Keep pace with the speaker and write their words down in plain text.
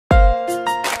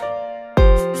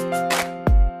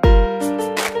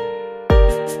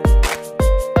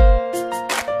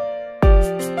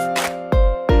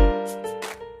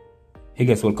Hey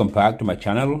guys, welcome back to my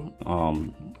channel.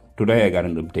 Today I got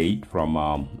an update from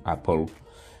Apple.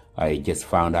 I just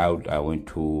found out. I went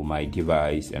to my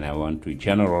device and I went to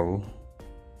general,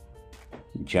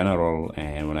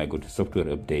 and when I go to software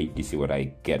update, this is what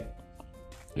I get.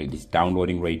 It is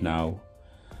downloading right now,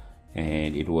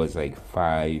 and it was like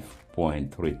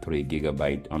 5.33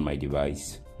 gigabyte on my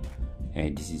device,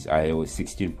 and this is iOS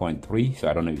 16.3. so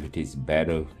I don't know if it is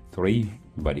better 3,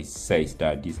 but it says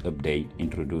that this update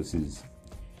introduces,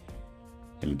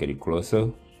 let me get it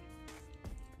closer,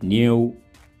 new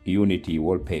Unity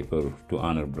wallpaper to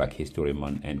honor Black History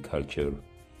Month and culture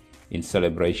in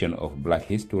celebration of Black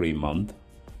History Month,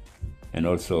 and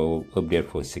also update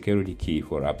for security key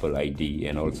for Apple ID,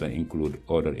 and also include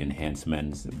other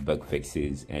enhancements, bug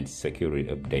fixes, and security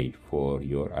update for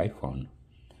your iPhone.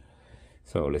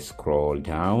 So let's scroll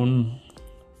down,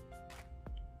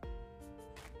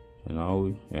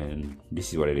 and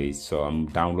this is what it is. So I'm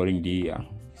downloading the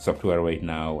software right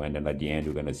now, and then at the end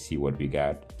we're gonna see what we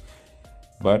got.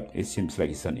 But it seems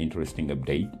like it's an interesting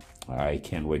update. I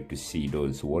can't wait to see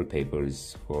those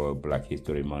wallpapers for Black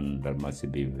History Month. That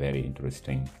must be very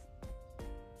interesting,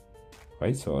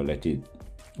 right? So let's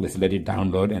let it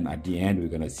download, and at the end we're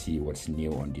gonna see what's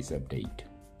new on this update.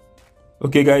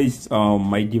 Okay guys,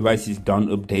 my device is done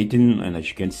updating, and as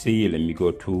you can see, let me go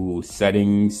to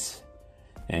settings,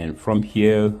 and from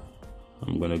here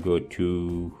I'm gonna go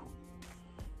to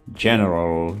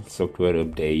general software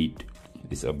update.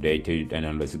 It's updated, and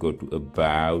then let's go to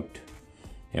about,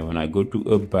 and when I go to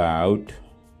about,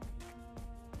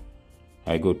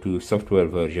 I go to software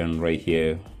version right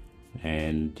here,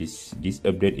 and this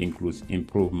update includes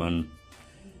improvement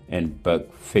and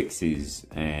bug fixes,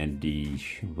 and the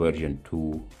version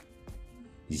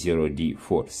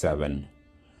 2.0D47.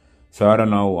 so I don't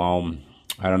know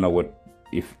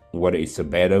whether it's a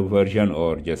better version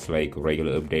or just like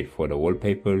regular update for the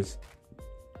wallpapers.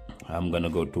 I'm gonna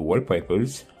go to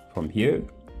wallpapers. From here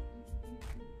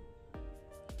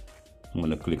I'm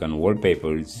gonna click on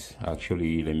wallpapers.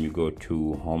 Actually, let me go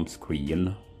to home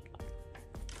screen,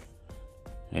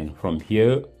 and from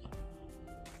here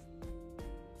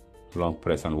long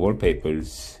press on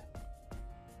wallpapers,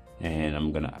 and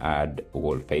I'm gonna add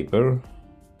wallpaper,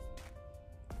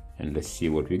 and let's see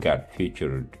what we got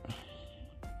featured.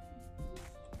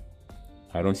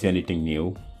 I don't see anything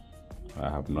new. I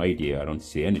have no idea. I don't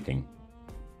see anything.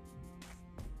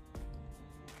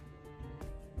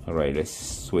 All right, let's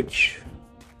switch.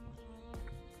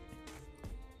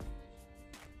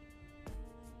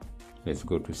 Let's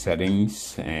go to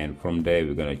settings, and from there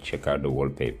we're gonna check out the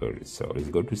wallpapers. So let's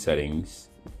go to settings.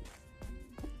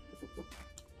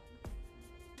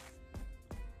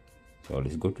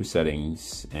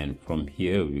 And from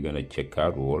here we're gonna check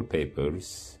out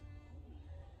wallpapers,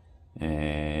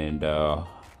 and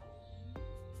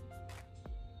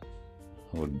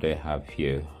what they have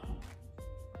here,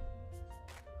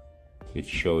 it's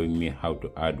showing me how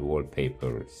to add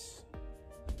wallpapers.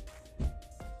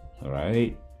 All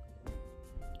right,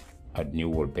 add new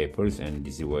wallpapers, and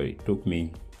this is where it took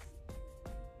me,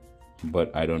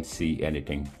 but I don't see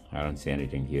anything.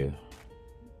 Here.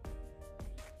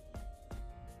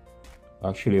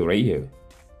 Actually, right here.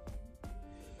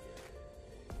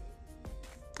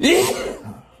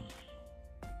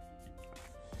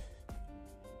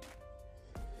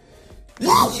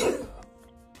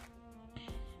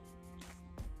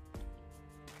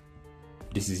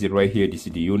 This is it right here. This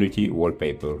is the Unity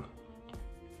wallpaper,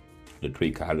 the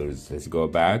 3 colors. Let's go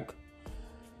back.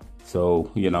 So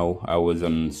I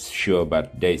wasn't sure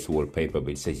about this wallpaper,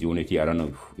 but it says Unity. I don't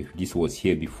know if this was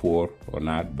here before or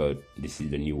not, but this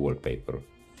is the new wallpaper.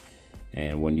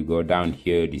 And when you go down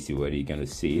here, this is where you're gonna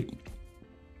see it.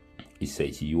 It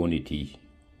says Unity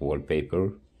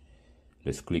wallpaper.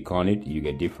 Let's click on it. You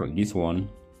get this one,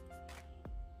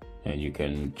 and you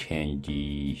can change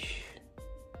the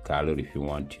color if you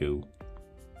want to.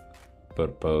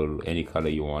 Purple, any color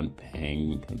you want,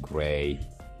 pink, gray,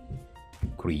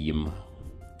 cream,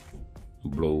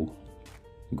 blue,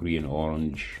 green,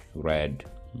 orange, red,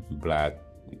 black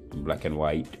and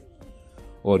white,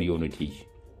 or Unity.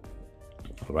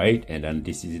 Right, and then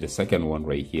this is the second one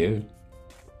right here.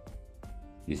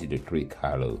 This is the 3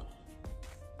 color.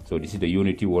 So this is the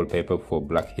Unity wallpaper for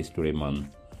Black History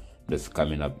Month that's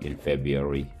coming up in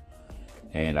February,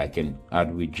 and I can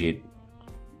add widget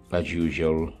as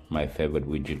usual. My favorite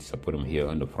widgets, I put them here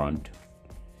on the front,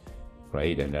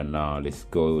 right? And then now let's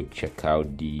go check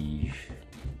out the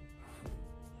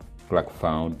black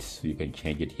fonts. You can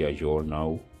change it here as well.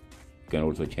 Now you can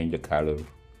also change the color.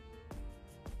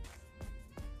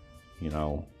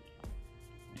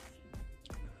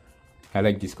 I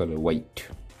like this color, white.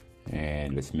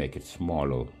 and let's make it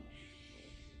smaller.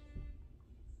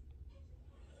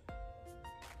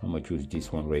 I'm gonna choose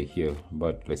this one right here,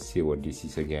 but let's see what this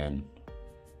is again.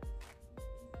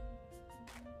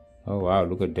 Oh wow,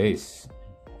 look at this.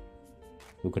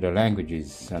 Look at the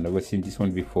languages. I've never seen this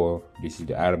one before. This is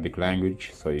the Arabic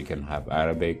language, so you can have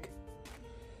Arabic,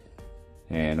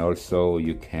 and also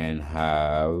you can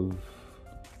have,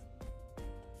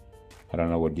 I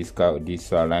don't know what this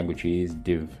language is,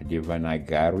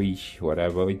 Devanagari,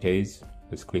 whatever it is.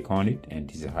 Let's click on it, and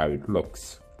this is how it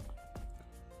looks.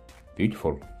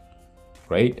 Beautiful,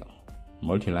 right?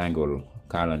 Multilingual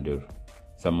calendar.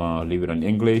 So I'm gonna leave it on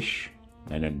English,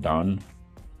 and then done.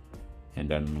 And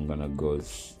then I'm gonna go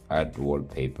add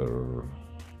wallpaper,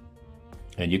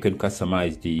 and you can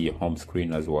customize the home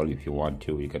screen as well if you want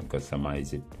to. You can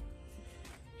customize it,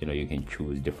 you know, you can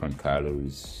choose different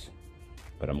colors,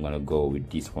 but I'm gonna go with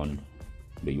this one,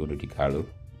 the Unity color.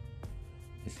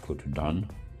 Let's go to done.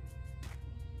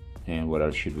 And what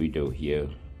else should we do here?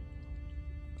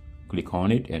 Click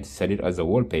on it and set it as a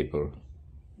wallpaper.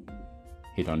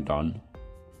 Hit on done,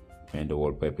 and the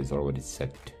wallpaper is already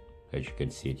set, as you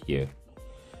can see it here.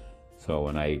 So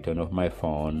when I turn off my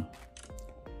phone,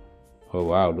 oh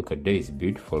wow, look at this,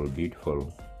 beautiful,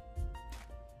 beautiful.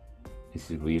 This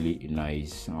is really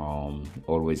nice.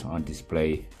 Always on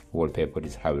display wallpaper.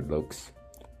 This is how it looks,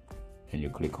 and you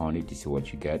click on it, this is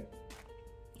what you get.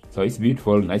 So it's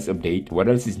beautiful, nice update. What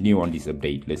else is new on this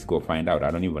update? Let's go find out. I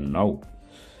don't even know.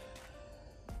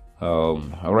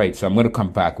 All right, so I'm gonna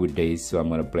come back with this. So I'm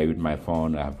gonna play with my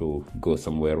phone. I have to go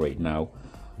somewhere right now.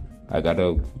 I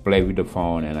gotta play with the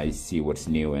phone and I see what's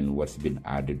new and what's been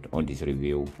added on this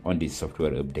review, on this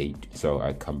software update. So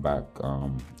I come back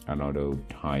another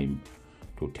time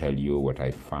to tell you what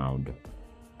I found.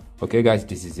 Okay guys,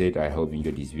 this is it. I hope you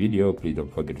enjoyed this video. Please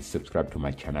don't forget to subscribe to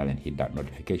my channel and hit that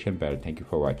notification bell. Thank you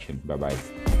for watching. Bye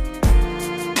bye.